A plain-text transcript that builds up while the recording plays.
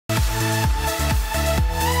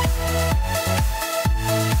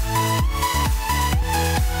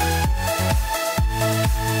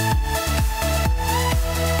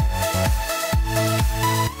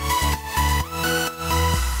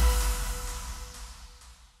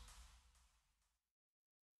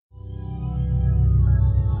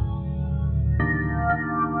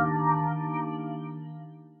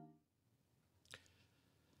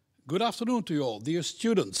Good afternoon to you all, dear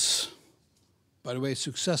students. By the way,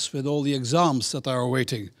 success with all the exams that are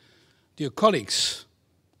awaiting. Dear colleagues,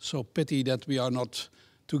 so pity that we are not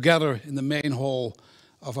together in the main hall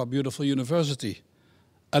of our beautiful university.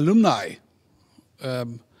 Alumni,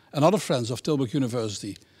 and other friends of Tilburg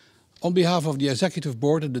University. On behalf of the Executive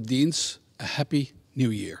Board and the Deans, a happy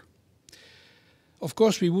New Year. Of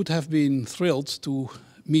course, we would have been thrilled to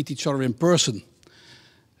meet each other in person.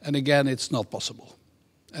 And again, it's not possible.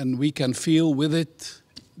 And we can feel with it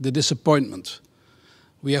the disappointment.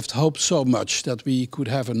 We have hoped so much that we could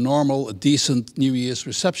have a normal, a decent New Year's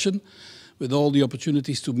reception with all the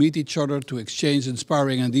opportunities to meet each other, to exchange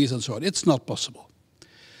inspiring ideas and so on. It's not possible.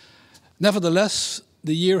 Nevertheless,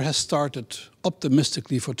 the year has started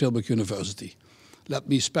optimistically for Tilburg University. Let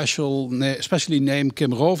me especially name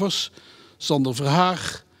Kim Rovers, Sander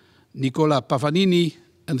Verhaag, Nicola Pavanini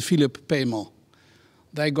and Philippe Payman.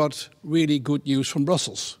 They got really good news from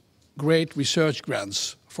Brussels. Great research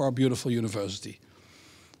grants for our beautiful university.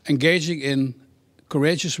 Engaging in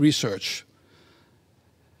courageous research.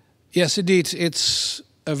 Yes, indeed, it's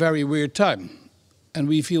a very weird time. And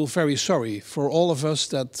we feel very sorry for all of us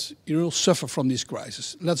that suffer from this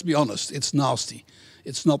crisis. Let's be honest, it's nasty.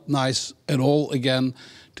 It's not nice at all, again,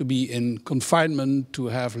 to be in confinement, to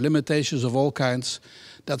have limitations of all kinds.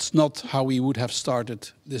 That's not how we would have started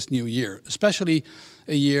this new year. Especially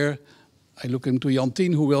a year, I look into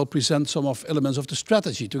Jantien, who will present some of elements of the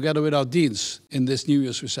strategy together with our deans in this New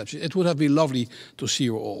Year's reception. It would have been lovely to see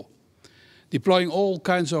you all. Deploying all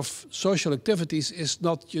kinds of social activities is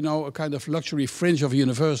not, a kind of luxury fringe of a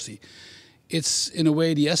university. It's, in a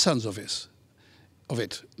way, the essence of it.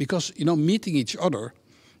 Because, meeting each other,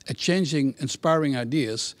 exchanging inspiring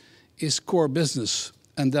ideas is core business.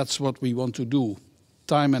 And that's what we want to do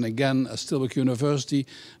time and again as Tilburg University,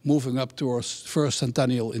 moving up to our first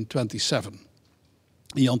centennial in 27.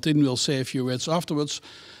 Jantien will say a few words afterwards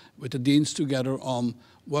with the deans together on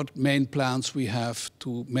what main plans we have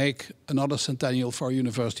to make another centennial for our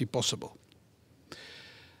university possible.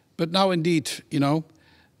 But now indeed,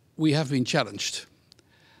 we have been challenged.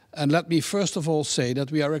 And let me first of all say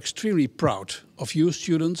that we are extremely proud of you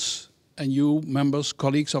students and you members,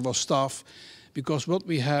 colleagues of our staff, because what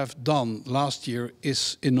we have done last year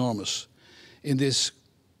is enormous. In this,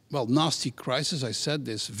 nasty crisis, I said,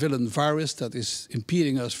 this villain virus that is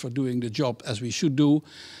impeding us for doing the job as we should do,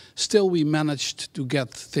 still we managed to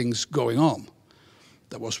get things going on.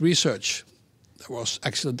 There was research, there was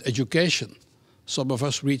excellent education. Some of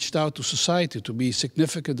us reached out to society to be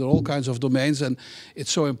significant in all kinds of domains, and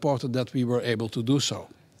it's so important that we were able to do so.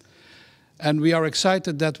 And we are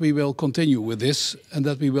excited that we will continue with this and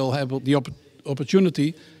that we will have the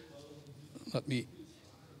opportunity. Let me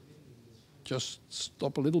just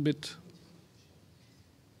stop a little bit.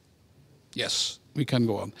 Yes, we can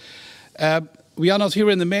go on. We are not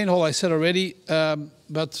here in the main hall, I said already,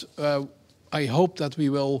 but I hope that we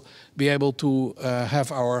will be able to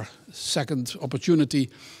have our second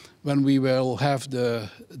opportunity when we will have the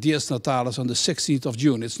Dies Natalis on the 16th of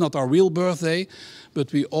June. It's not our real birthday,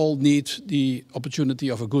 but we all need the opportunity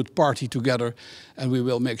of a good party together, and we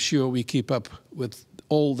will make sure we keep up with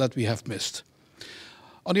all that we have missed.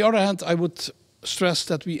 On the other hand, I would stress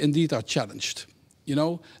that we indeed are challenged.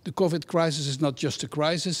 The COVID crisis is not just a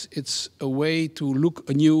crisis, it's a way to look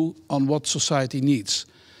anew on what society needs.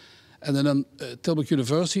 And then Tilburg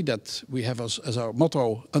University, that we have as our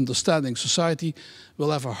motto, understanding society, will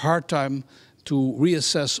have a hard time to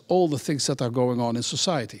reassess all the things that are going on in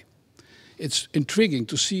society. It's intriguing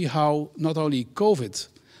to see how not only COVID,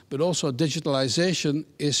 but also digitalization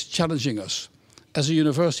is challenging us as a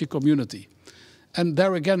university community. And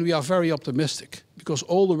there again, we are very optimistic because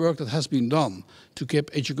all the work that has been done to keep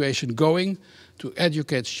education going, to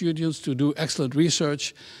educate students, to do excellent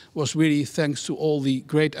research, was really thanks to all the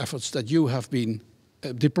great efforts that you have been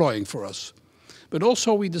deploying for us. But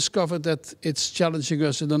also we discovered that it's challenging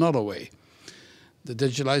us in another way. The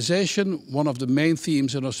digitalization, one of the main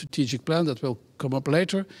themes in our strategic plan that will come up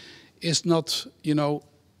later, is not,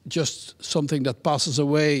 just something that passes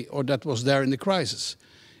away or that was there in the crisis.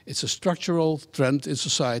 It's a structural trend in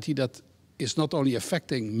society that is not only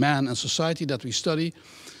affecting man and society that we study,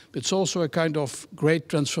 but it's also a kind of great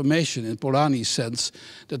transformation in Polanyi's sense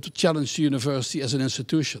that will challenge the university as an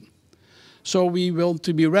institution. So we want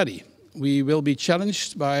to be ready. We will be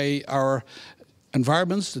challenged by our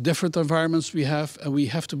environments, the different environments we have, and we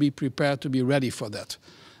have to be prepared to be ready for that.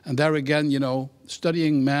 And there again,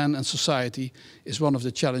 studying man and society is one of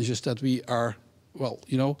the challenges that we are,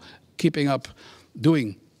 keeping up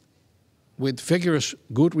doing with vigorous,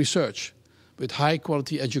 good research, with high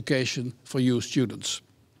quality education for you students.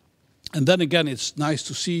 And then again, it's nice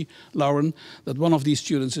to see, Lauren, that one of these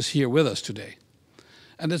students is here with us today.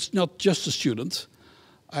 And it's not just a student.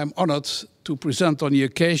 I'm honored to present on the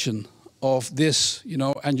occasion of this,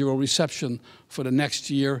 annual reception for the next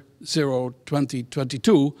year,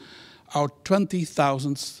 2022, our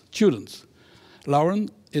 20,000th student. Lauren,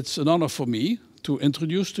 it's an honor for me to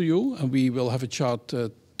introduce to you, and we will have a short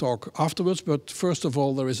talk afterwards, but first of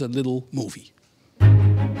all, there is a little movie.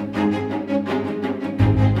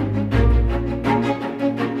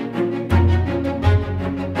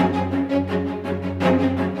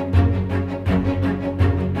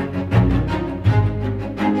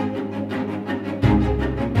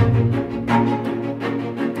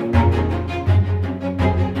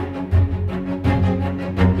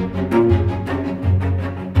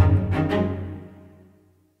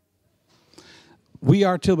 We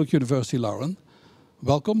are Tilburg University, Lauren.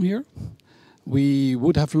 Welcome here. We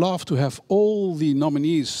would have loved to have all the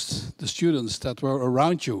nominees, the students that were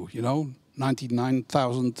around you,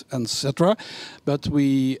 99,000, etc. But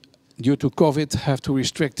we, due to COVID, have to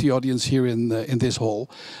restrict the audience here in this hall.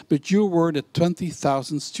 But you were the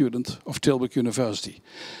 20,000th student of Tilburg University.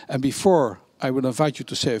 And before I will invite you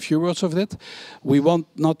to say a few words of it. We want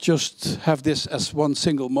not just have this as one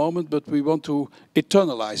single moment, but we want to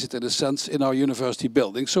eternalize it in a sense in our university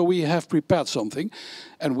building. So we have prepared something,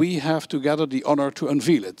 and we have together the honor to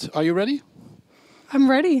unveil it. Are you ready? I'm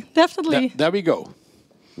ready, definitely. There we go.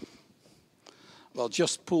 Well,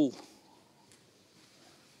 just pull.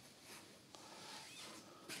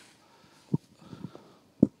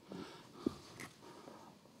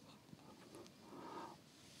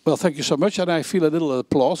 Well, thank you so much, and I feel a little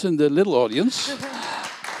applause in the little audience.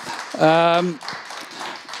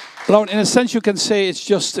 Lauren, in a sense, you can say it's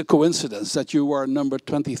just a coincidence that you are number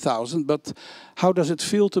 20,000, but how does it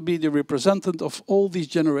feel to be the representative of all these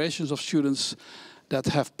generations of students that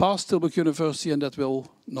have passed Tilburg University and that will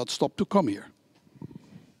not stop to come here?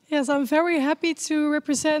 Yes, I'm very happy to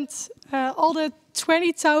represent all the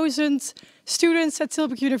 20,000 students at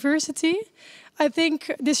Tilburg University. I think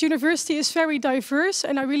this university is very diverse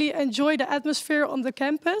and I really enjoy the atmosphere on the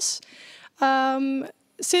campus.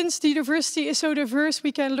 Since the university is so diverse,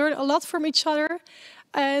 we can learn a lot from each other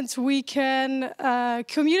and we can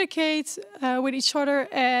communicate with each other,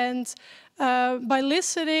 and by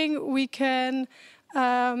listening we can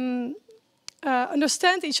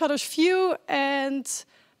understand each other's view and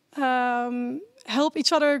help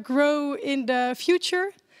each other grow in the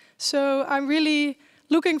future. So I'm really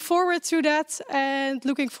looking forward to that and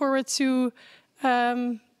looking forward to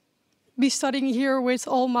be studying here with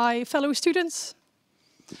all my fellow students.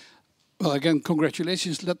 Well, again,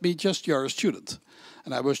 congratulations. You're a student.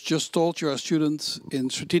 And I was just told you're a student in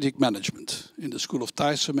strategic management in the School of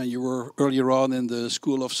Tysum, and you were earlier on in the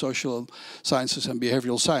School of Social Sciences and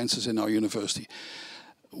Behavioral Sciences in our university.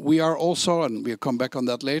 We are also, and we'll come back on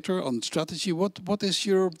that later, on strategy. What is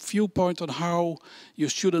your viewpoint on how your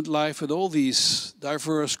student life with all these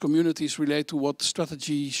diverse communities relate to what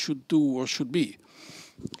strategy should do or should be?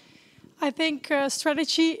 I think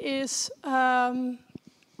strategy is an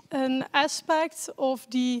aspect of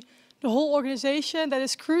the whole organization that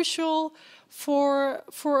is crucial for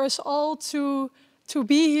us all to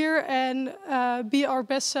be here and be our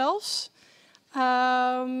best selves.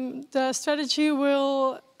 The strategy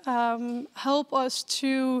will help us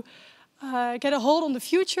to get a hold on the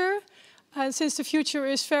future, and since the future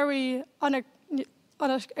is very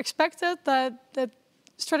unexpected, that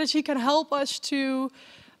strategy can help us to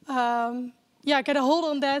get a hold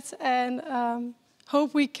on that and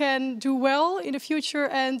hope we can do well in the future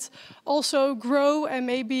and also grow and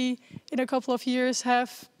maybe in a couple of years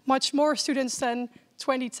have much more students than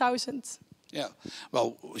 20,000. Yeah,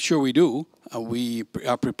 well, sure we do. We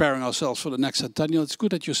are preparing ourselves for the next centennial. It's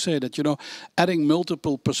good that you say that, adding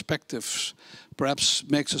multiple perspectives perhaps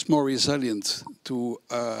makes us more resilient to,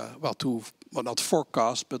 not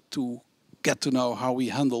forecast, but to get to know how we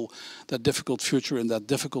handle that difficult future in that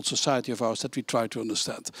difficult society of ours that we try to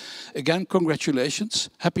understand. Again, congratulations.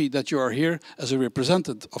 Happy that you are here as a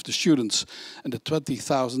representative of the students and the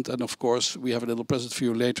 20,000. And of course, we have a little present for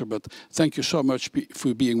you later, but thank you so much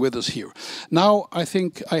for being with us here. Now, I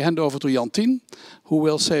think I hand over to Jantien, who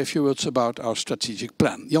will say a few words about our strategic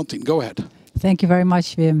plan. Jantien, go ahead. Thank you very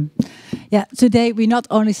much, Wim. Yeah, today we not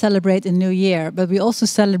only celebrate a new year, but we also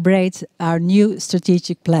celebrate our new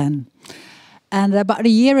strategic plan. And about a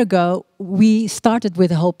year ago, we started with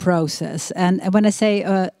the whole process. And when I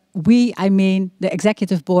say we, I mean the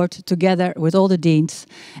executive board together with all the deans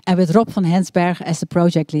and with Rob van Hensberg as the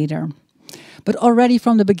project leader. But already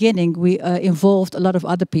from the beginning, we involved a lot of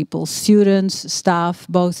other people, students, staff,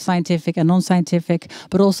 both scientific and non-scientific,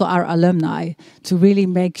 but also our alumni, to really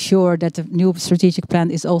make sure that the new strategic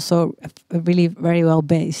plan is also really very well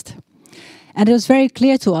based. And it was very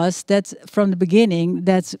clear to us that from the beginning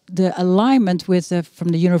that the alignment with from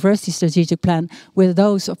the university strategic plan with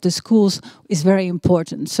those of the schools is very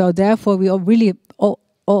important. So therefore we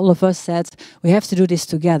all of us said we have to do this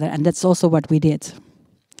together, and that's also what we did.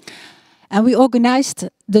 And we organized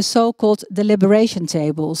the so-called deliberation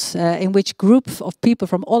tables, in which groups of people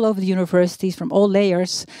from all over the universities, from all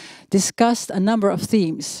layers, discussed a number of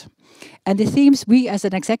themes. And the themes we as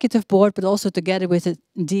an executive board, but also together with the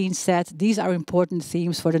dean, said these are important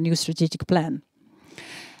themes for the new strategic plan.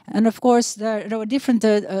 And of course, there were different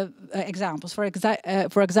examples. For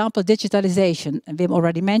example, digitalization, and Wim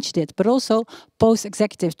already mentioned it, but also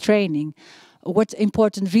post-executive training. What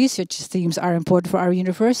important research themes are important for our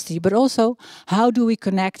university, but also how do we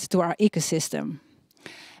connect to our ecosystem?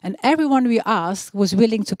 And everyone we asked was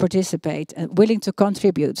willing to participate and willing to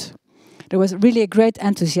contribute. There was really a great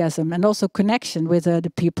enthusiasm and also connection with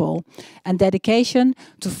the people and dedication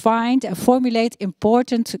to find and formulate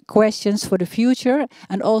important questions for the future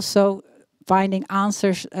and also finding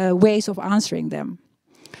answers, ways of answering them.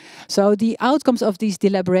 So the outcomes of these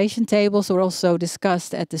deliberation tables were also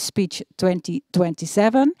discussed at the speech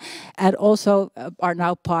 2027 and also are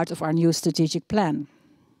now part of our new strategic plan.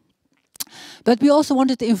 But we also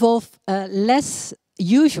wanted to involve less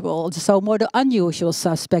usual, so more the unusual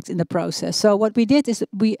suspects in the process. So what we did is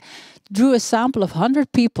we drew a sample of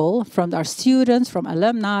 100 people from our students, from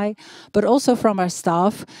alumni, but also from our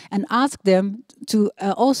staff, and asked them to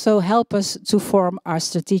also help us to form our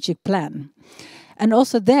strategic plan. And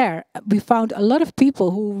also there, we found a lot of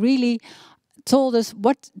people who really told us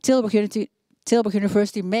what Tilburg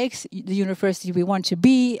University makes the university we want to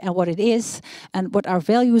be and what it is, and what our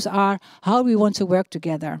values are, how we want to work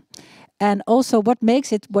together. And also what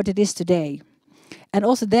makes it what it is today. And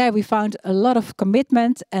also there we found a lot of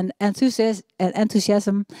commitment and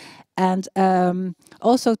enthusiasm and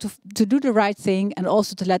also to do the right thing and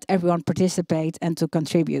also to let everyone participate and to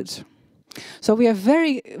contribute. So we are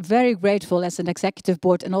very, very grateful as an executive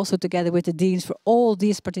board and also together with the deans for all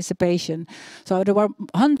this participation. So there were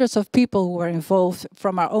hundreds of people who were involved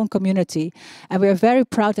from our own community, and we are very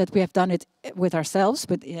proud that we have done it with ourselves,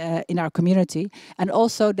 in our community, and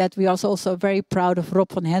also that we are also very proud of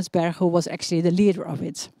Rob van Hensberg, who was actually the leader of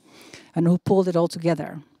it and who pulled it all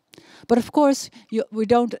together. But of course, we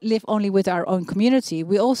don't live only with our own community.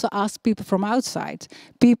 We also ask people from outside,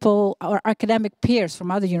 people, our academic peers from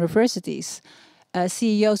other universities,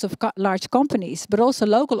 CEOs of large companies, but also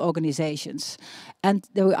local organizations. And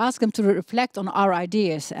we ask them to reflect on our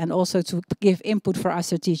ideas and also to give input for our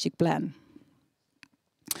strategic plan.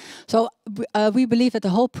 So we believe that the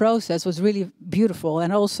whole process was really beautiful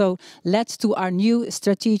and also led to our new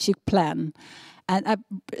strategic plan. And I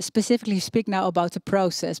specifically speak now about the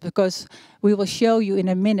process because we will show you in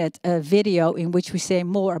a minute a video in which we say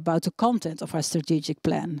more about the content of our strategic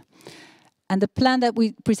plan. And the plan that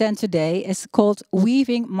we present today is called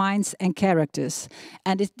Weaving Minds and Characters.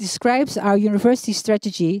 And it describes our university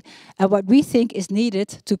strategy and what we think is needed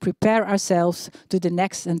to prepare ourselves to the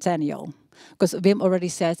next centennial. Because Wim already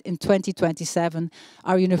said in 2027,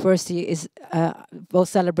 our university will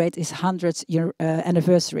celebrate its 100th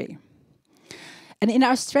anniversary. And in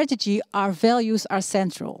our strategy, our values are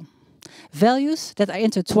central. Values that are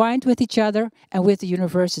intertwined with each other and with the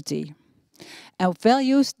university. And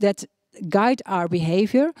values that guide our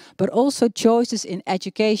behavior, but also choices in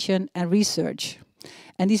education and research.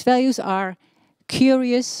 And these values are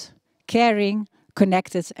curious, caring,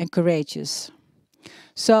 connected, and courageous.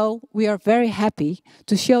 So we are very happy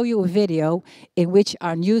to show you a video in which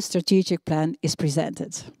our new strategic plan is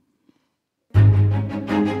presented.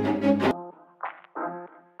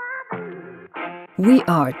 We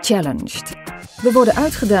are challenged. We worden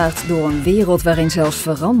uitgedaagd door een wereld waarin zelfs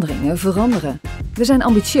veranderingen veranderen. We zijn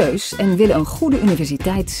ambitieus en willen een goede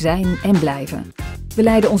universiteit zijn en blijven. We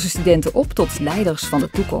leiden onze studenten op tot leiders van de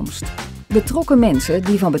toekomst. Betrokken mensen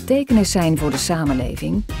die van betekenis zijn voor de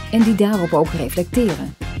samenleving en die daarop ook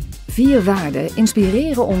reflecteren. 4 waarden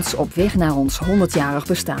inspireren ons op weg naar ons 100-jarig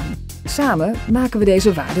bestaan. Samen maken we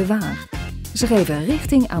deze waarden waar. Ze geven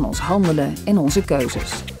richting aan ons handelen en onze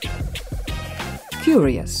keuzes.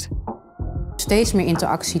 Curious. Steeds meer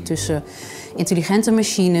interactie tussen intelligente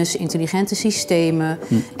machines, intelligente systemen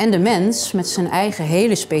en de mens met zijn eigen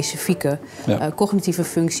hele specifieke cognitieve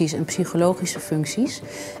functies en psychologische functies.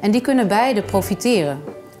 En die kunnen beide profiteren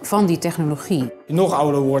van die technologie. Als je nog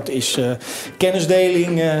ouder wordt is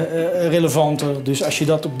kennisdeling relevanter. Dus als je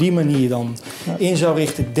dat op die manier dan in zou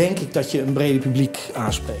richten, denk ik dat je een breder publiek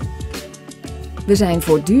aanspreekt. We zijn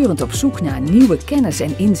voortdurend op zoek naar nieuwe kennis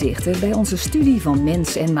en inzichten bij onze studie van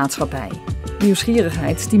mens en maatschappij.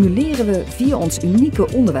 Nieuwsgierigheid stimuleren we via ons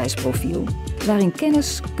unieke onderwijsprofiel, waarin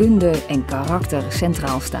kennis, kunde en karakter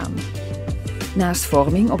centraal staan. Naast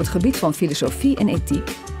vorming op het gebied van filosofie en ethiek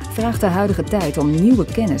vraagt de huidige tijd om nieuwe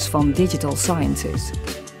kennis van digital sciences.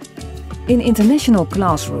 In international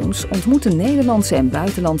classrooms ontmoeten Nederlandse en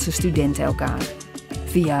buitenlandse studenten elkaar.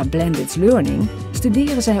 Via blended learning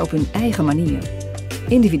studeren zij op hun eigen manier,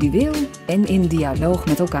 individueel en in dialoog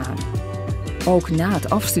met elkaar. Ook na het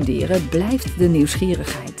afstuderen blijft de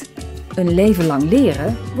nieuwsgierigheid. Een leven lang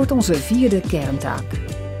leren wordt onze 4e kerntaak.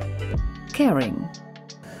 Caring.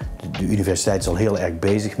 De universiteit is al heel erg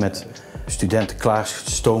bezig met studenten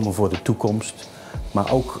klaarstomen voor de toekomst.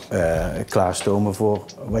 Maar ook klaarstomen voor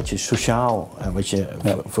wat je sociaal, wat je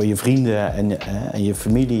voor je vrienden en je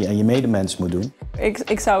familie en je medemens moet doen.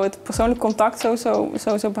 Ik zou het persoonlijk contact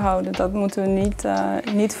sowieso behouden. Dat moeten we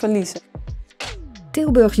niet verliezen.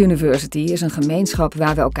 Tilburg University is een gemeenschap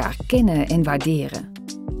waar we elkaar kennen en waarderen.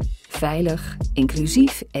 Veilig,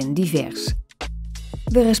 inclusief en divers.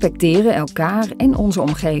 We respecteren elkaar en onze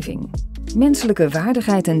omgeving. Menselijke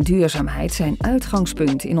waardigheid en duurzaamheid zijn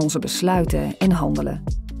uitgangspunt in onze besluiten en handelen.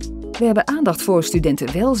 We hebben aandacht voor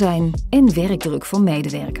studentenwelzijn en werkdruk voor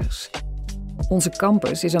medewerkers. Onze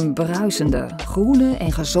campus is een bruisende, groene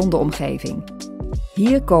en gezonde omgeving.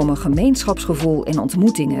 Hier komen gemeenschapsgevoel en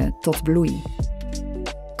ontmoetingen tot bloei.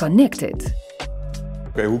 Connected.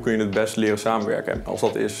 Hoe kun je het best leren samenwerken? En als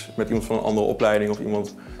dat is met iemand van een andere opleiding of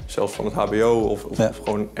iemand zelfs van het hbo of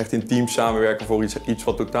gewoon echt in teams samenwerken voor iets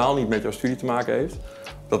wat totaal niet met jouw studie te maken heeft.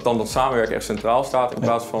 Dat dan dat samenwerken echt centraal staat in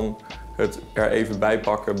plaats van het er even bij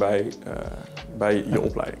pakken bij je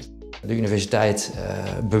opleiding. De universiteit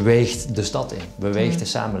beweegt de stad in, beweegt de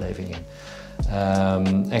samenleving in.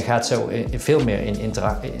 En gaat zo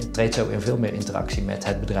treedt zo in veel meer interactie met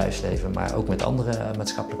het bedrijfsleven, maar ook met andere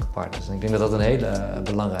maatschappelijke partners. En ik denk dat dat een hele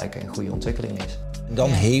belangrijke en goede ontwikkeling is. Dan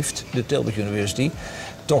heeft de Tilburg University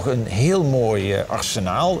toch een heel mooi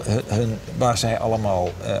arsenaal waar zij allemaal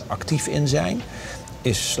actief in zijn.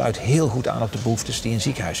 Sluit heel goed aan op de behoeftes die een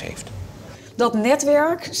ziekenhuis heeft. Dat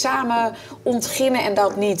netwerk samen ontginnen en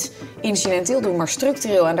dat niet incidenteel doen, maar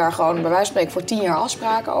structureel en daar gewoon bij wijze van spreken voor 10 jaar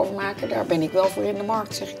afspraken over maken, daar ben ik wel voor in de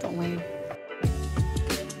markt, zeg ik dan maar.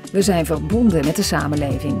 We zijn verbonden met de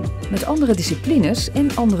samenleving, met andere disciplines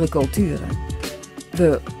en andere culturen.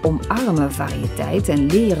 We omarmen variëteit en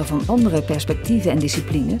leren van andere perspectieven en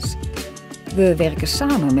disciplines. We werken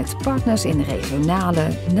samen met partners in regionale,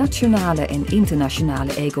 nationale en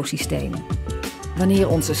internationale ecosystemen. Wanneer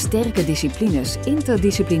onze sterke disciplines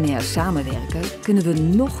interdisciplinair samenwerken, kunnen we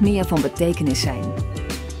nog meer van betekenis zijn.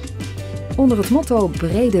 Onder het motto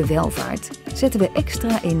brede welvaart zetten we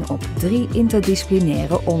extra in op 3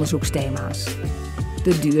 interdisciplinaire onderzoeksthema's.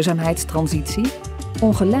 De duurzaamheidstransitie,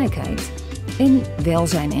 ongelijkheid en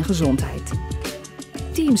welzijn en gezondheid.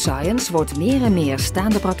 Team Science wordt meer en meer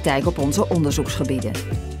staande praktijk op onze onderzoeksgebieden.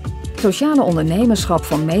 Sociale ondernemerschap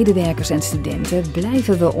van medewerkers en studenten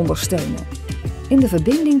blijven we ondersteunen. In de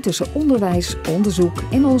verbinding tussen onderwijs, onderzoek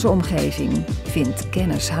en onze omgeving vindt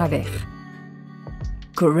kennis haar weg.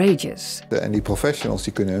 Courageous. En die professionals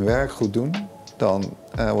die kunnen hun werk goed doen, dan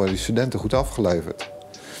worden die studenten goed afgeleverd.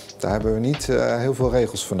 Daar hebben we niet heel veel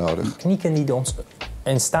regels voor nodig. Technieken die ons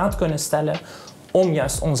in staat kunnen stellen om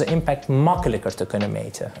juist onze impact makkelijker te kunnen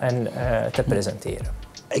meten en te presenteren.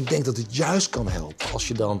 Ik denk dat het juist kan helpen als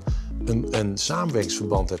je dan een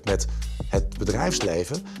samenwerkingsverband hebt met het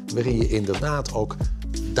bedrijfsleven, waarin je inderdaad ook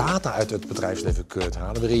data uit het bedrijfsleven kunt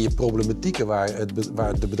halen, waarin je problematieken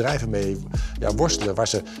waar de bedrijven mee worstelen, waar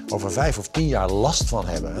ze over 5 of 10 jaar last van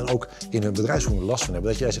hebben en ook in hun bedrijfsvoering last van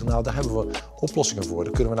hebben, dat jij zegt, nou daar hebben we oplossingen voor,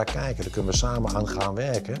 daar kunnen we naar kijken, daar kunnen we samen aan gaan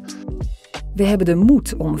werken. We hebben de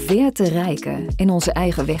moed om ver te reiken en onze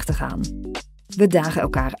eigen weg te gaan. We dagen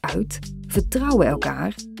elkaar uit, vertrouwen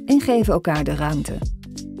elkaar en geven elkaar de ruimte.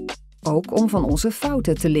 Ook om van onze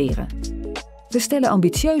fouten te leren. We stellen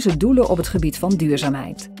ambitieuze doelen op het gebied van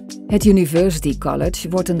duurzaamheid. Het University College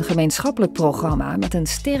wordt een gemeenschappelijk programma met een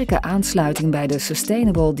sterke aansluiting bij de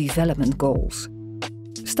Sustainable Development Goals.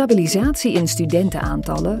 Stabilisatie in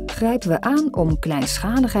studentenaantallen grijpen we aan om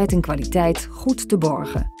kleinschaligheid en kwaliteit goed te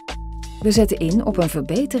borgen. We zetten in op een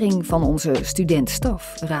verbetering van onze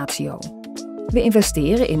student-staf-ratio. We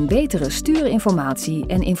investeren in betere stuurinformatie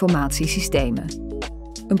en informatiesystemen.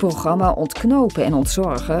 Een programma Ontknopen en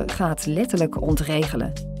Ontzorgen gaat letterlijk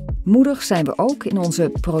ontregelen. Moedig zijn we ook in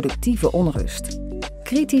onze productieve onrust.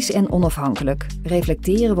 Kritisch en onafhankelijk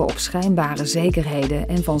reflecteren we op schijnbare zekerheden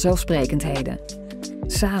en vanzelfsprekendheden.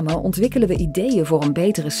 Samen ontwikkelen we ideeën voor een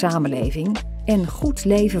betere samenleving en goed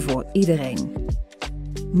leven voor iedereen.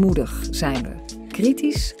 Moedig zijn we.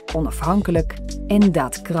 Kritisch, onafhankelijk en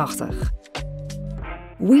daadkrachtig.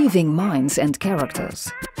 Weaving minds and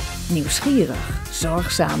characters. Nieuwsgierig,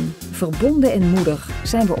 zorgzaam, verbonden en moedig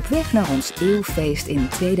zijn we op weg naar ons eeuwfeest in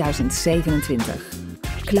 2027.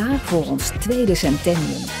 Klaar voor ons tweede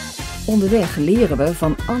centennium. Onderweg leren we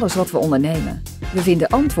van alles wat we ondernemen. We vinden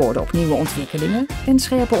antwoorden op nieuwe ontwikkelingen en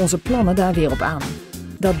scherpen onze plannen daar weer op aan.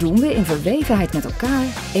 Dat doen we in verwevenheid met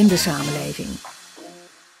elkaar en de samenleving.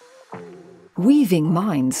 Weaving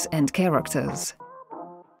minds and characters.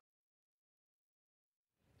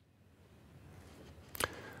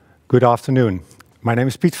 Good afternoon. My name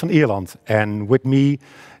is Piet van Ierland, and with me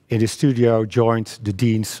in the studio joined the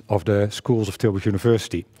deans of the schools of Tilburg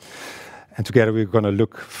University. And together we're going to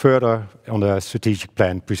look further on the strategic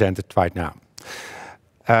plan presented right now.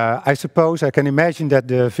 I suppose I can imagine that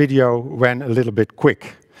the video went a little bit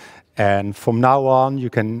quick. And from now on, you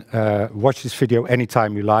can watch this video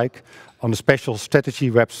anytime you like on the special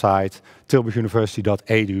strategy website,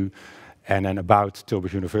 tilburguniversity.edu, and then about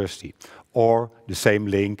Tilburg University. Or the same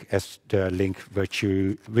link as the link which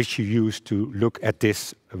you use to look at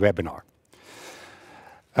this webinar.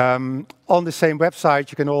 On the same website,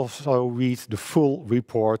 you can also read the full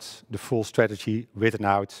report, the full strategy written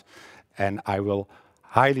out, and I will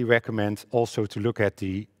highly recommend also to look at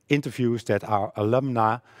the interviews that our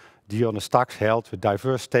alumni, Dionne Staks, held with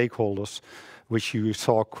diverse stakeholders, which you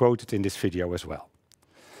saw quoted in this video as well.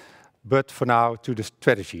 But for now, to the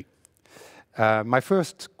strategy. My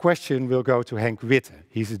first question will go to Henk Witte.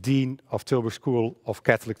 He's the Dean of Tilburg School of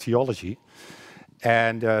Catholic Theology.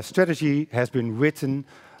 And the strategy has been written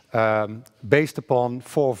based upon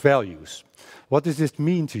 4 values. What does this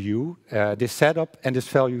mean to you, this setup and this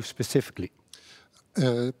value specifically?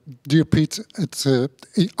 Dear Pete,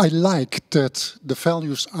 I like that the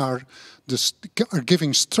values are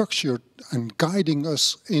giving structure and guiding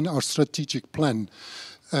us in our strategic plan.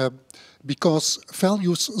 Because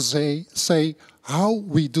values say how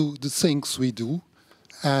we do the things we do,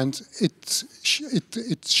 and it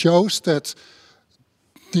shows that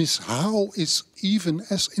this how is even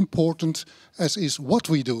as important as is what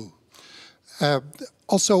we do.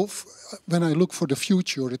 Also, when I look for the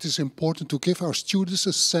future, it is important to give our students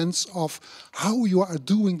a sense of how you are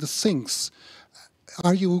doing the things.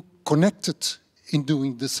 Are you connected in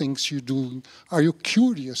doing the things you do? Are you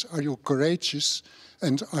curious? Are you courageous?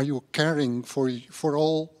 And are you caring for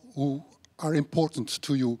all who are important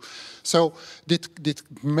to you? So this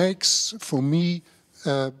makes, for me,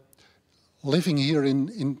 living here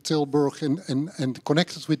in Tilburg and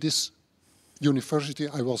connected with this university.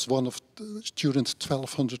 I was one of the students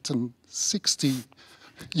 1260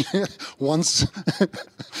 once.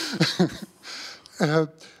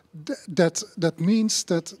 That means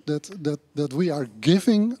that we are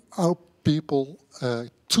giving our people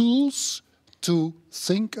tools to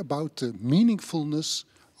think about the meaningfulness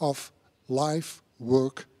of life,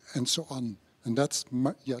 work, and so on. And that's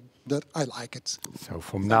that I like it. So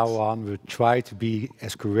from now on, we'll try to be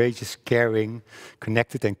as courageous, caring,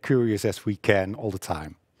 connected, and curious as we can all the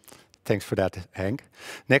time. Thanks for that, Henk.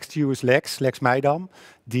 Next to you is Lex Meidam,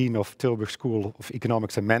 Dean of Tilburg School of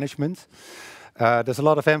Economics and Management. There's a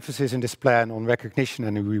lot of emphasis in this plan on recognition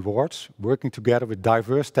and rewards, working together with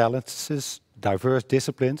diverse talents, diverse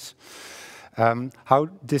disciplines.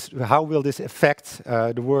 How will this affect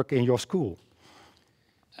the work in your school?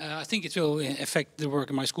 I think it will affect the work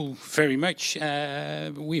in my school very much.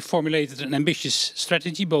 We formulated an ambitious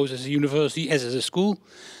strategy, both as a university as a school.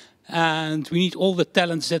 And we need all the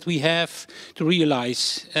talents that we have to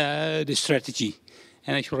realize this strategy.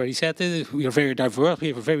 And as you already said, we are very diverse. We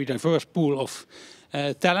have a very diverse pool of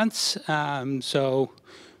talents. So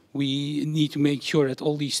we need to make sure that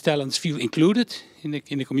all these talents feel included in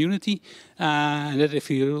the community. And that they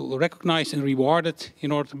feel recognized and rewarded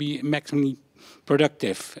in order to be maximally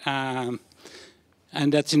productive. And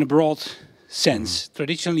that's in a broad sense.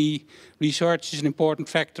 Traditionally, research is an important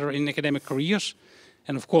factor in academic careers.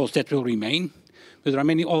 And of course, that will remain. But there are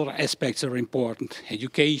many other aspects that are important.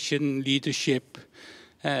 Education, leadership,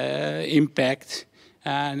 impact.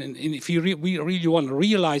 And if we really want to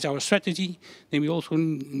realize our strategy, then we also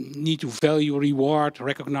need to value, reward,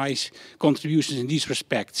 recognize contributions in these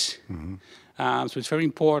respects. Mm-hmm. So it's very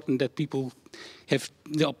important that people have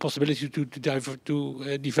the possibility to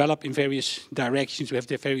develop in various directions, to have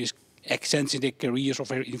their various accents in their careers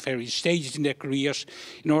or in various stages in their careers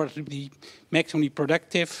in order to be maximally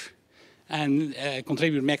productive and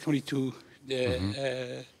contribute maximally to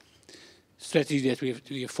the strategy that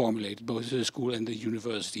we have formulated, both the school and the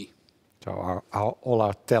university. So all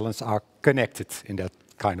our talents are connected in that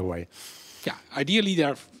kind of way. Yeah, ideally they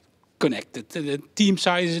are connected. The team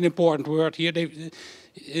size is an important word here.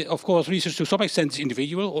 Of course, research to some extent is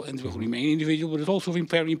individual and will remain individual, but it's also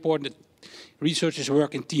very important that researchers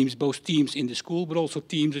work in teams, both teams in the school, but also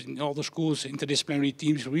teams in other schools, interdisciplinary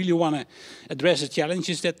teams, who really want to address the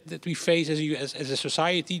challenges that we face as a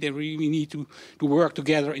society. They really need to work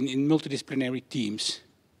together in multidisciplinary teams.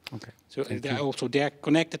 Okay. So also their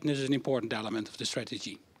connectedness is an important element of the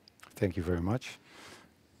strategy. Thank you very much.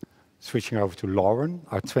 Switching over to Lauren,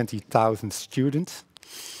 our 20,000 students.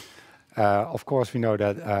 Of course, we know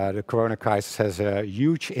that the corona crisis has a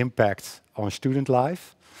huge impact on student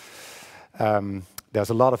life. There's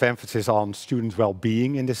a lot of emphasis on student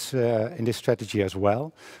well-being in this strategy as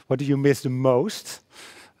well. What do you miss the most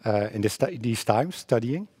in these times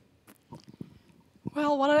studying?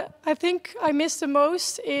 Well, what I think I miss the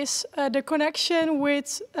most is the connection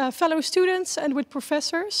with fellow students and with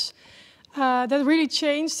professors. That really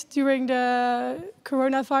changed during the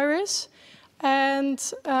coronavirus. And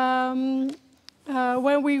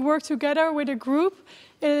when we work together with a group,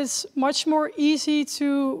 it is much more easy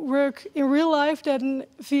to work in real life than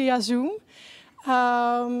via Zoom.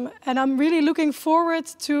 And I'm really looking forward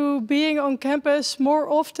to being on campus more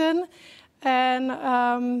often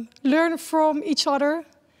and learn from each other.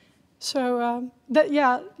 So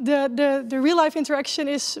the real life interaction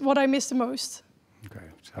is what I miss the most. Okay,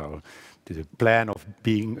 so the plan of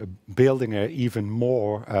building an even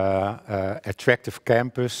more attractive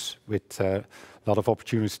campus with a lot of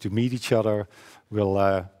opportunities to meet each other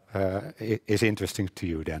is interesting to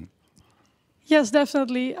you then? Yes,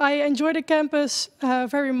 definitely. I enjoy the campus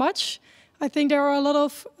very much. I think there are a lot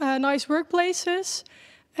of nice workplaces,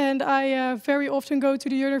 and I very often go to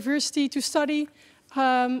the university to study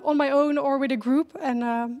on my own or with a group. And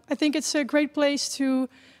I think it's a great place to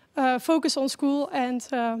focus on school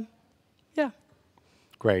and yeah.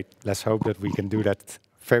 Great. Let's hope that we can do that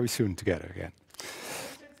very soon together again.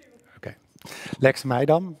 Okay. Lex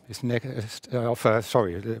Meidam is next.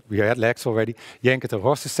 We had Lex already. Jenke de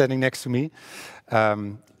Horst is standing next to me.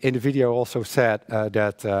 In the video also said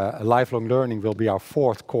that lifelong learning will be our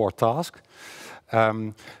 4th core task.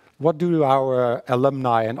 What do our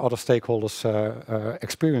alumni and other stakeholders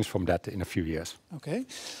experience from that in a few years? Okay.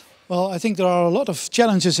 Well, I think there are a lot of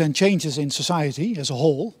challenges and changes in society as a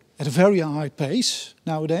whole at a very high pace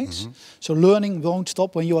nowadays. So learning won't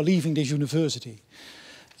stop when you are leaving this university.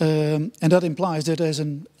 And that implies that as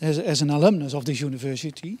an alumnus of this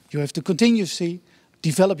university, you have to continuously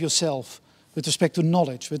develop yourself with respect to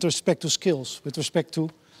knowledge, with respect to skills, with respect to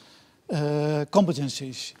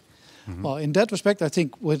competencies. Well, in that respect, I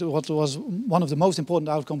think what was one of the most important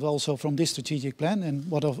outcomes also from this strategic plan, and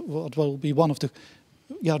what will be one of the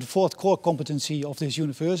 4th core competency of this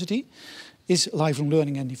university, is lifelong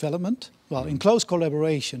learning and development. Well, in close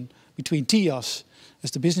collaboration between TIAS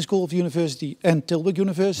as the business school of the university and Tilburg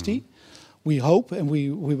University, we hope and we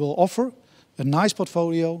will offer a nice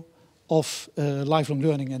portfolio of lifelong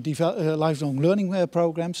learning and lifelong learning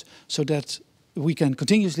programs, so that we can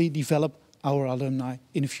continuously develop our alumni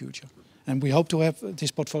in the future. And we hope to have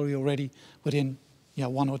this portfolio ready within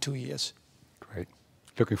 1 or 2 years. Great.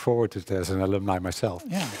 Looking forward to it as an alumni myself.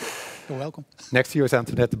 Yeah, you're welcome. Next to you is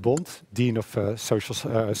Antoinette de Bond, Dean of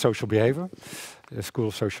Social Behavior, School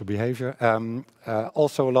of Social Behavior.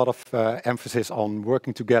 Also a lot of emphasis on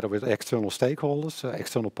working together with external stakeholders,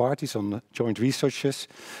 external parties on joint researches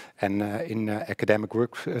and in academic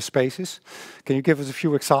workspaces. Can you give us a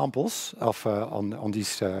few examples of on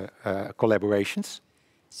these collaborations?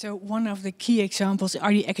 So one of the key examples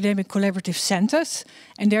are the academic collaborative centers,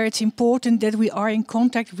 and there it's important that we are in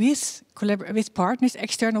contact with partners,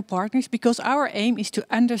 external partners, because our aim is to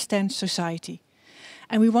understand society.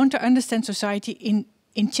 And we want to understand society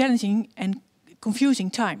in challenging and confusing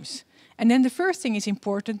times. And then the first thing is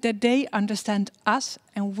important, that they understand us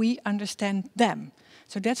and we understand them.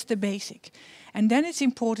 So that's the basic. And then it's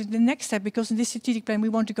important, the next step, because in this strategic plan we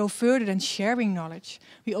want to go further than sharing knowledge.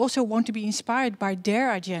 We also want to be inspired by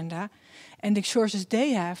their agenda and the sources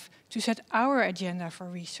they have to set our agenda for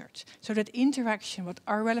research. So that interaction, what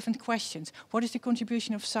are relevant questions, what is the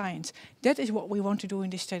contribution of science, that is what we want to do in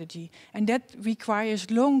this strategy. And that requires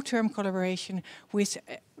long-term collaboration with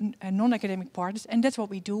non-academic partners, and that's what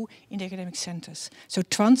we do in the academic centers. So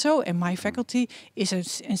Transo and my faculty is a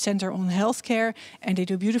center on healthcare, and they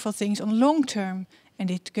do beautiful things on long-term,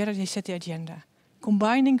 and together they set the agenda,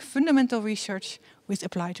 combining fundamental research with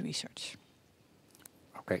applied research.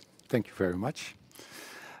 Okay, thank you very much.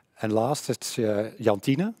 And last, it's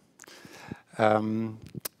Jantine.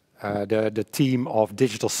 the theme of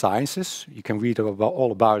digital sciences. You can read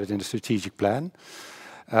all about it in the strategic plan.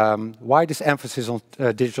 Why this emphasis on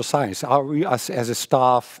digital science? Are we, as a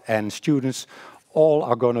staff and students, all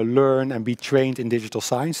are going to learn and be trained in digital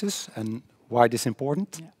sciences? And why this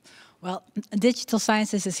important? Yeah. Well, digital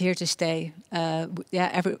sciences is here to stay.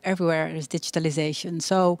 Everywhere is digitalization.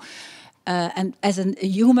 So, and as a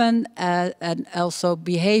human and also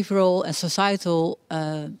behavioral and societal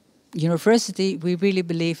university, we really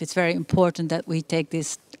believe it's very important that we take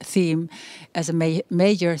this theme as a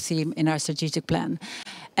major theme in our strategic plan.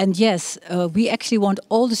 And yes, we actually want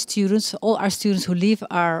all our students who leave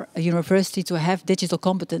our university to have digital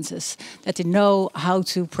competences, that they know how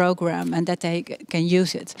to program and that they can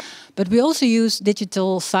use it. But we also use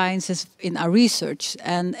digital sciences in our research.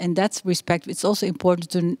 And in that respect, it's also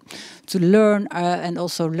important to learn and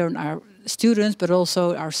also learn our students, but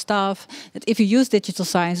also our staff, that if you use digital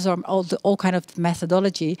sciences or all kind of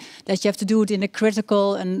methodology, that you have to do it in a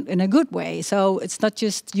critical and in a good way. So it's not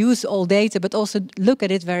just use all data, but also look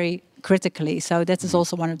at it very critically. So that is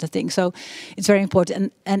also one of the things. So it's very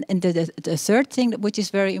important. And the third thing which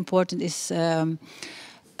is very important is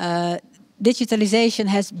digitalization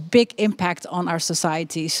has big impact on our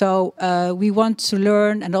society. So we want to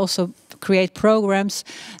learn and also create programs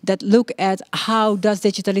that look at how does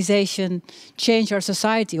digitalization change our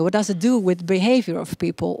society, or what does it do with the behavior of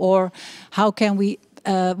people, or how can we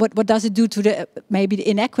what does it do to maybe the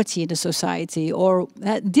inequity in the society, or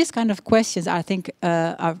these kind of questions I think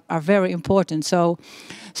are very important. So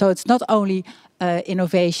it's not only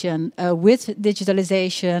innovation with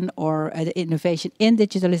digitalization or innovation in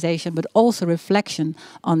digitalization, but also reflection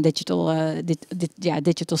on digital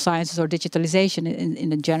sciences or digitalization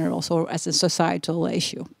in general, so as a societal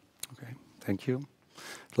issue. Okay, thank you.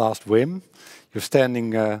 Last, Wim, you're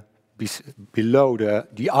standing below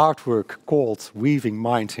the artwork called Weaving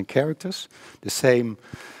Minds and Characters, the same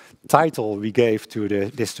title we gave to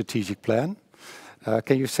this strategic plan.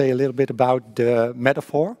 Can you say a little bit about the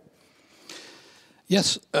metaphor?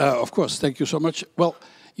 Yes, of course. Thank you so much. Well,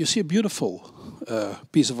 you see a beautiful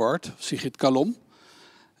piece of art, Sigrid Kalom.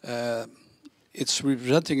 It's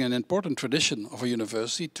representing an important tradition of a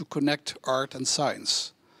university to connect art and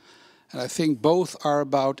science. And I think both are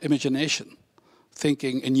about imagination,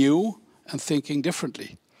 thinking anew and thinking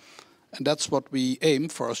differently. And that's what we aim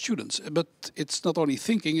for our students. But it's not only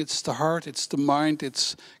thinking, it's the heart, it's the mind,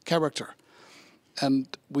 it's character. And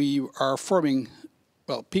we are forming,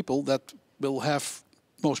 well, people that will have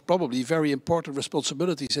most probably very important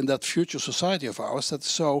responsibilities in that future society of ours that's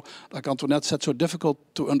so, like Antoinette said, so difficult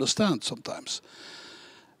to understand sometimes.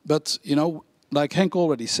 But, you know, like Henk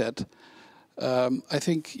already said, I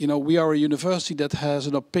think, you know, we are a university that has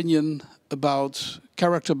an opinion about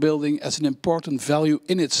character building as an important value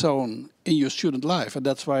in its own in your student life. And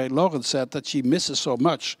that's why Lauren said that she misses so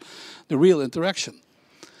much the real interaction.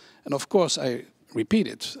 And of course, I repeat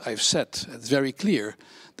it, I've said, it's very clear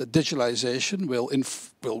that digitalization will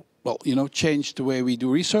change the way we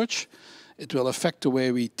do research. It will affect the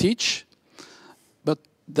way we teach. But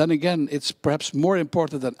then again, it's perhaps more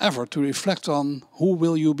important than ever to reflect on who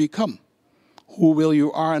will you become? Who will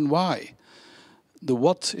you are and why? The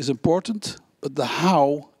what is important, but the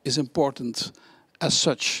how is important as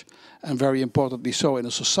such. And very importantly so in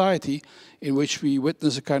a society in which we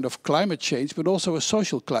witness a kind of climate change, but also a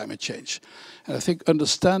social climate change. And I think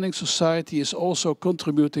understanding society is also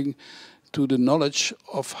contributing to the knowledge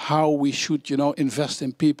of how we should, you know, invest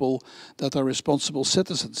in people that are responsible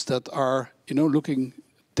citizens, that are, you know,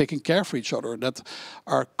 taking care for each other, that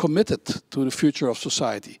are committed to the future of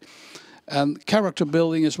society. And character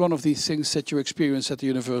building is one of these things that you experience at the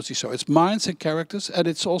university. So it's minds and characters, and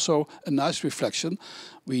it's also a nice reflection.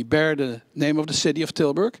 We bear the name of the city of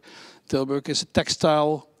Tilburg. Tilburg is a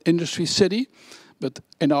textile industry city, but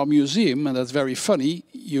in our museum, and that's very funny,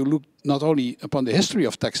 you look not only upon the history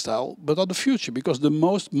of textile, but on the future, because the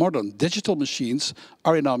most modern digital machines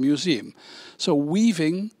are in our museum. So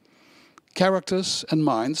weaving characters and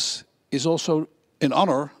minds is also in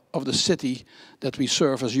honor of the city that we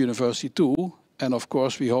serve as a university too. And of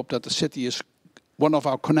course, we hope that the city is one of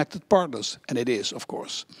our connected partners, and it is, of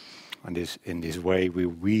course. And in this way, we're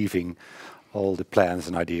weaving all the plans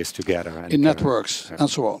and ideas together. And in networks and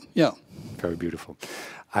so on, yeah. Very beautiful.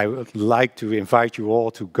 I would like to invite you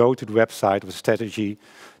all to go to the website of Strategy,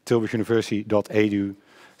 tilburguniversity.edu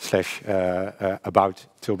 /about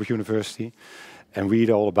Tilburg University, and read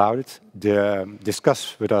all about it.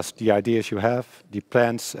 Discuss with us the ideas you have, the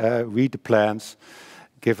plans, read the plans,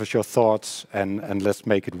 give us your thoughts, and let's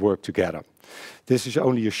make it work together. This is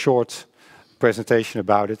only a short presentation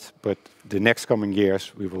about it, but the next coming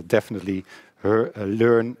years we will definitely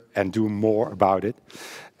learn and do more about it.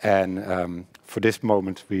 And for this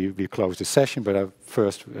moment, we close the session, but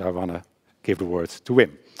first I want to give the word to Wim.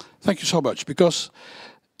 Thank you so much, because,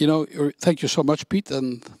 you know, thank you so much, Piet,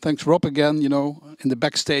 and thanks, Rob, again, you know, in the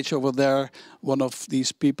backstage over there. One of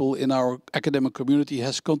these people in our academic community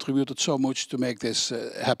has contributed so much to make this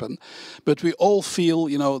happen. But we all feel,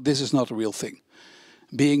 you know, this is not a real thing.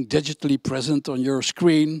 Being digitally present on your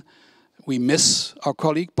screen, we miss our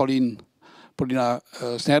colleague, Paulina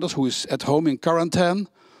Snijders, who is at home in quarantine.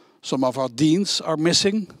 Some of our deans are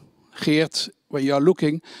missing. Geert, when you are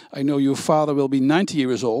looking, I know your father will be 90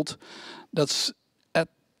 years old. That's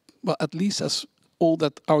at least as old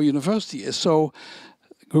that our university is. So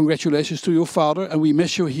congratulations to your father, and we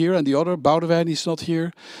miss you here, and the other, Boudewijn, is not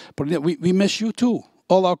here. But we miss you too,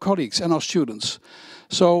 all our colleagues and our students.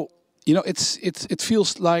 So, you know, it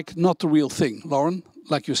feels like not the real thing, Lauren,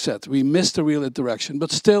 like you said. We missed the real interaction,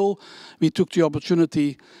 but still we took the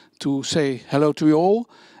opportunity to say hello to you all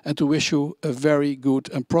and to wish you a very good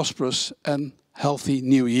and prosperous and healthy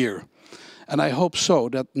new year. And I hope so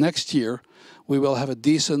that next year we will have a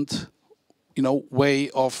decent, you know, way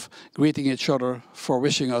of greeting each other for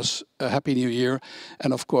wishing us a happy new year.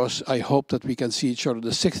 And of course, I hope that we can see each other the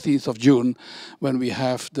 16th of June when we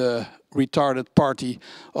have the retarded party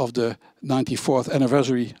of the 94th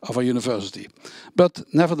anniversary of our university. But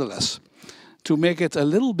nevertheless, to make it a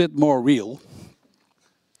little bit more real,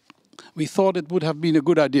 we thought it would have been a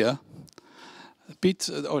good idea. Piet,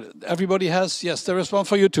 everybody has, yes, there is one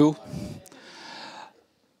for you too.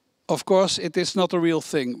 Of course, it is not a real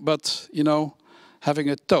thing, but, you know, having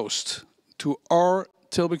a toast to our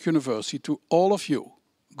Tilburg University, to all of you.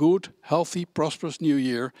 Good, healthy, prosperous new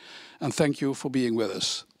year, and thank you for being with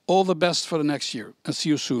us. All the best for the next year, and see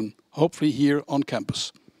you soon, hopefully here on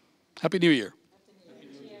campus. Happy New Year.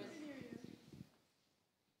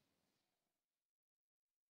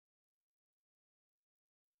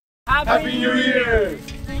 Happy New Year!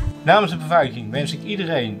 Namens de beveiliging wens ik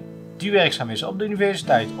iedereen die werkzaam is op de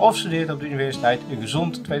universiteit of studeert op de universiteit een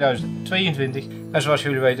gezond 2022. En zoals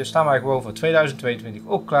jullie weten staan wij gewoon voor 2022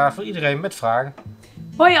 ook klaar voor iedereen met vragen.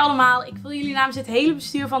 Hoi allemaal, ik wil jullie namens het hele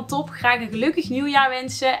bestuur van TOP graag een gelukkig nieuwjaar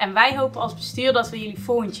wensen. En wij hopen als bestuur dat we jullie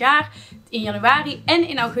volgend jaar in januari en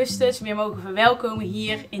in augustus weer mogen verwelkomen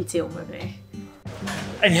hier in Tilburg.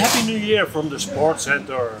 A happy new year from the Sports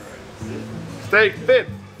Center. Stay fit,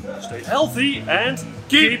 stay healthy and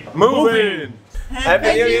keep moving. Happy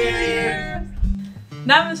New Year!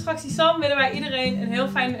 Namens fractie SAM willen wij iedereen een heel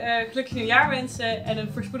fijn gelukkig nieuwjaar wensen en een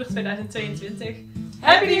voorspoedig 2022.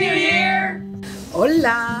 Happy New Year!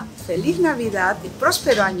 Hola, feliz Navidad y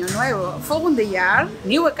próspero año nuevo. Volgende jaar,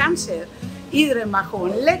 nieuwe kansen. Iedereen mag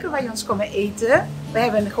gewoon lekker bij ons komen eten. We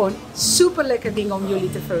hebben gewoon super lekker dingen om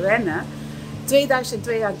jullie te verwennen.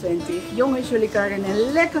 2022, jongens, jullie krijgen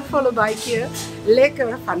een lekker volle buikje.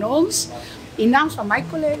 Lekker van ons. In naam van mijn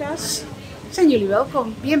collega's zijn jullie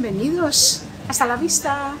welkom. Bienvenidos. Hasta la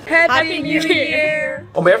vista. Happy New Year!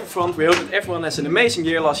 On behalf of Front, we hope that everyone has an amazing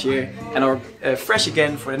year last year and are fresh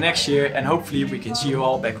again for the next year, and hopefully we can see you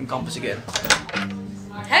all back on campus again.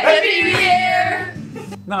 Happy New Year!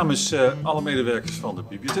 Namens alle medewerkers van de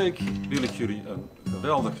bibliotheek wil ik jullie een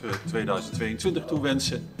geweldig 2022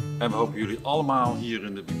 toewensen. En we hopen jullie allemaal hier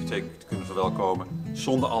in de bibliotheek te kunnen verwelkomen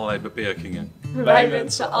zonder allerlei beperkingen. Wij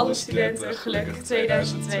wensen alle studenten een gelukkig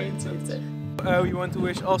 2022. We want to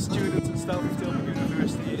wish all students and staff of Tilburg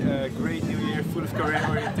University a great new year full of career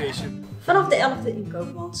orientation. Vanaf de 11e in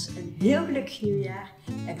Koopmans een heel gelukkig nieuwjaar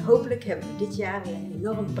en hopelijk hebben we dit jaar weer een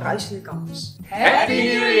enorm bruisende campus. Happy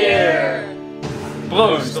New Year!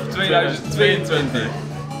 Proost op 2022!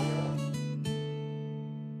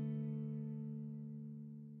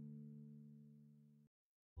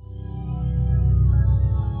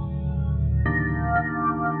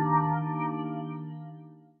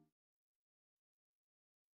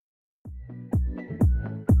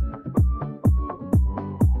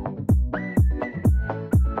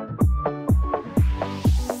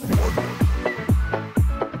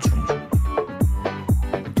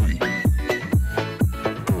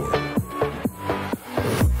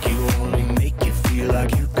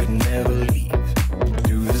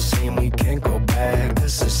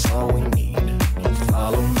 This is